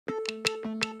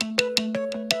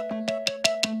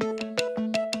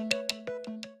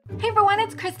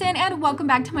it's Kristen and welcome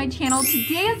back to my channel.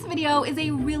 Today's video is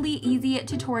a really easy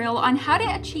tutorial on how to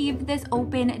achieve this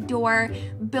open door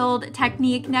build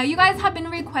technique. Now you guys have been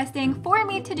requesting for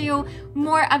me to do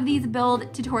more of these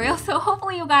build tutorials, so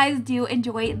hopefully you guys do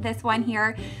enjoy this one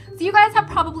here. So you guys have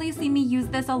probably seen me use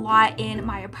this a lot in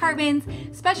my apartments,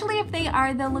 especially if they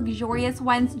are the luxurious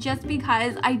ones, just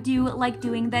because I do like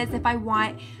doing this if I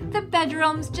want the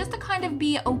bedrooms just to kind of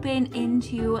be open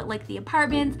into like the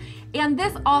apartments. And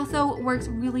this also works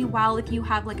really well if you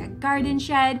have like a garden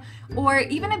shed or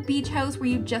even a beach house where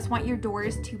you just want your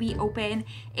doors to be open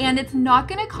and it's not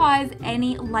going to cause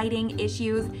any lighting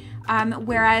issues.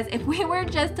 Whereas if we were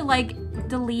just to like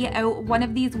delete out one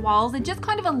of these walls, it just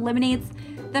kind of eliminates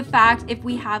the fact if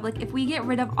we get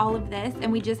rid of all of this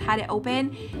and we just had it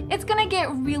open, it's gonna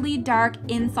get really dark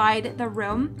inside the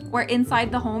room or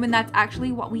inside the home, and that's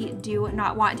actually what we do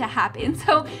not want to happen.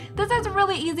 So this is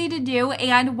really easy to do,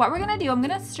 and what we're gonna do, I'm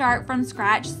gonna start from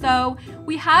scratch. So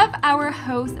we have our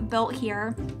house built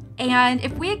here, and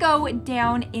if we go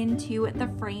down into the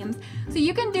frames, so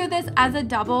you can do this as a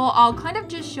double. I'll kind of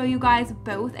just show you guys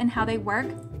both and how they work.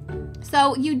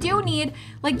 So you do need,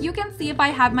 like you can see if I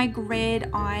have my grid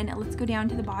on, let's go down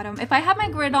to the bottom. If I have my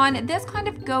grid on, this kind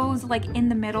of goes like in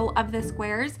the middle of the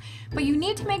squares, but you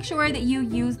need to make sure that you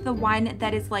use the one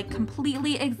that is like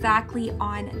completely exactly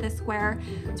on the square.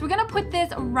 So we're gonna put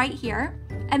this right here,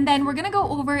 and then we're gonna go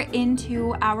over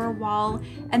into our wall,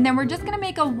 and then we're just gonna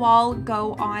make a wall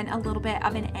go on a little bit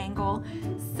of an angle.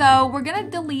 So we're gonna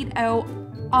delete out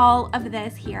all of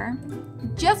this here,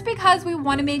 just because we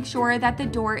want to make sure that the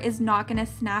door is not going to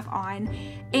snap on.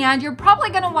 And you're probably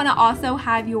going to want to also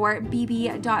have your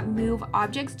bb.move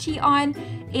objects cheat on,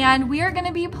 and we are going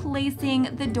to be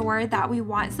placing the door that we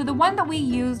want. So the one that we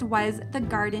used was the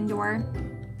garden door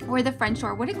or the French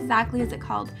door. What exactly is it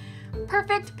called?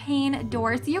 Perfect pane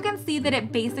door. So you can see that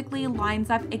it basically lines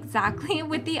up exactly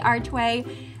with the archway.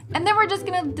 And then we're just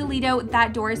gonna delete out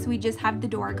that door, so we just have the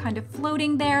door kind of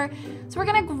floating there. So we're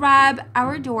gonna grab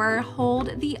our door,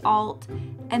 hold the Alt,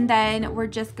 and then we're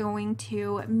just going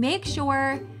to make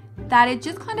sure that it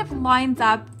just kind of lines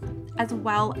up as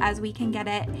well as we can get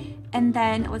it. And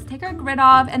then let's take our grid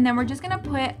off, and then we're just gonna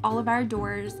put all of our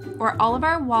doors or all of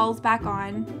our walls back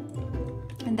on,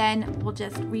 and then we'll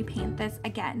just repaint this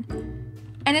again.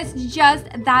 And it's just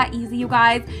that easy, you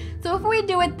guys. So if we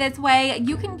do it this way,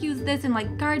 you can use this in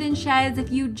like garden sheds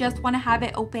if you just want to have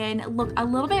it open, look a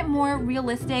little bit more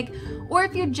realistic, or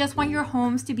if you just want your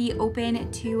homes to be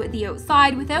open to the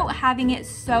outside without having it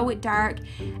so dark.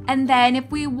 And then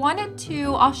if we wanted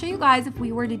to, I'll show you guys if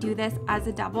we were to do this as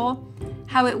a double,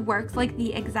 how it works like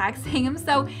the exact same.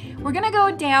 So we're gonna go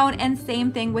down, and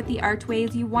same thing with the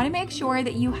archways. You want to make sure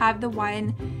that you have the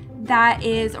one that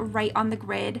is right on the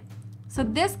grid. So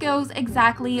this goes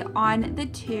exactly on the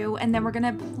 2, and then we're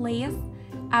gonna place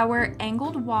our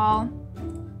angled wall,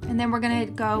 and then we're gonna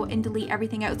go and delete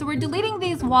everything out. So we're deleting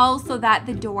these walls so that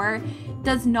the door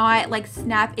does not like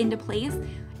snap into place.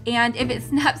 And if it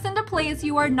snaps into place,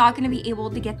 you are not gonna be able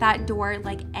to get that door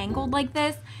like angled like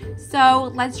this.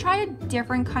 So let's try a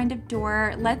different kind of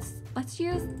door. Let's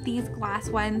use these glass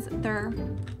ones. They're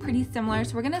pretty similar.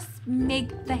 So we're gonna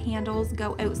make the handles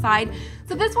go outside.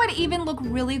 So this would even look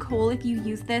really cool if you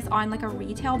use this on like a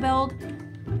retail build.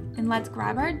 And let's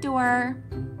grab our door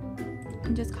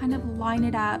and just kind of line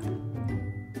it up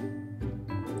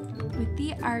with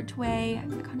the archway.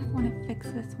 I kind of want to fix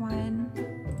this one.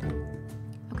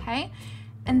 Okay.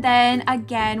 And then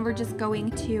again, we're just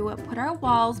going to put our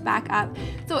walls back up.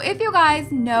 So if you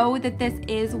guys know that this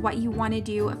is what you want to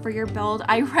do for your build,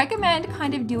 I recommend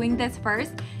kind of doing this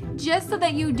first, just so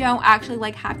that you don't actually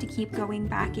like have to keep going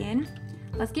back in.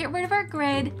 Let's get rid of our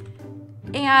grid.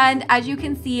 And as you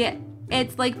can see,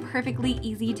 it's like perfectly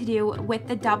easy to do with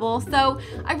the double. So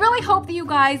I really hope that you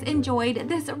guys enjoyed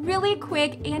this really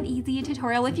quick and easy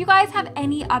tutorial. If you guys have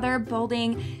any other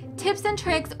building tips and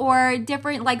tricks or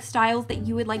different like styles that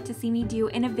you would like to see me do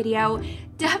in a video,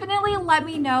 definitely let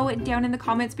me know down in the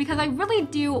comments, because I really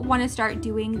do want to start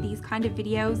doing these kind of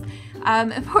videos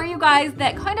for you guys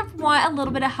that kind of want a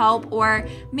little bit of help, or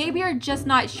maybe you're just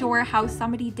not sure how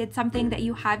somebody did something that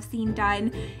you have seen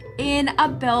done in a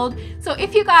build. So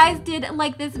if you guys did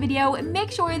like this video,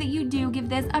 make sure that you do give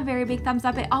this a very big thumbs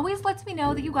up. It always lets me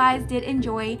know that you guys did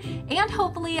enjoy, and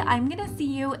hopefully I'm gonna see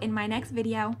you in my next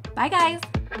video. Bye guys.